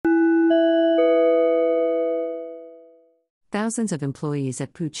Thousands of employees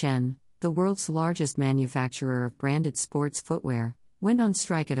at Pou Chen, the world's largest manufacturer of branded sports footwear, went on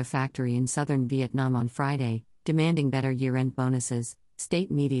strike at a factory in southern Vietnam on Friday, demanding better year-end bonuses,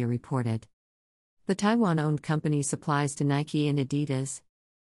 state media reported. The Taiwan-owned company supplies to Nike and Adidas.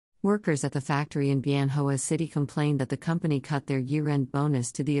 Workers at the factory in Bien Hoa City complained that the company cut their year-end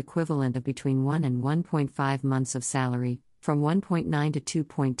bonus to the equivalent of between 1 and 1.5 months of salary, from 1.9 to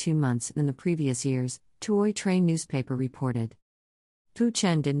 2.2 months in the previous years, Pou Chen newspaper reported. Pou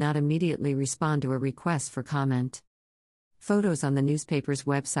Chen did not immediately respond to a request for comment. Photos on the newspaper's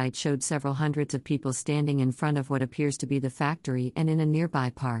website showed several hundreds of people standing in front of what appears to be the factory and in a nearby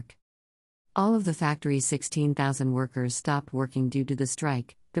park. All of the factory's 16,000 workers stopped working due to the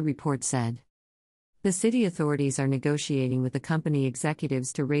strike, the report said. The city authorities are negotiating with the company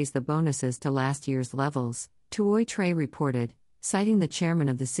executives to raise the bonuses to last year's levels, Pou Chen reported, citing the chairman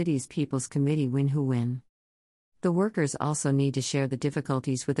of the city's People's Committee Win Hu Win. The workers also need to share the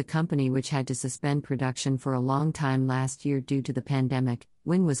difficulties with the company, which had to suspend production for a long time last year due to the pandemic,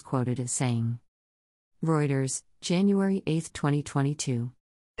 Win was quoted as saying. Reuters, January 8, 2022.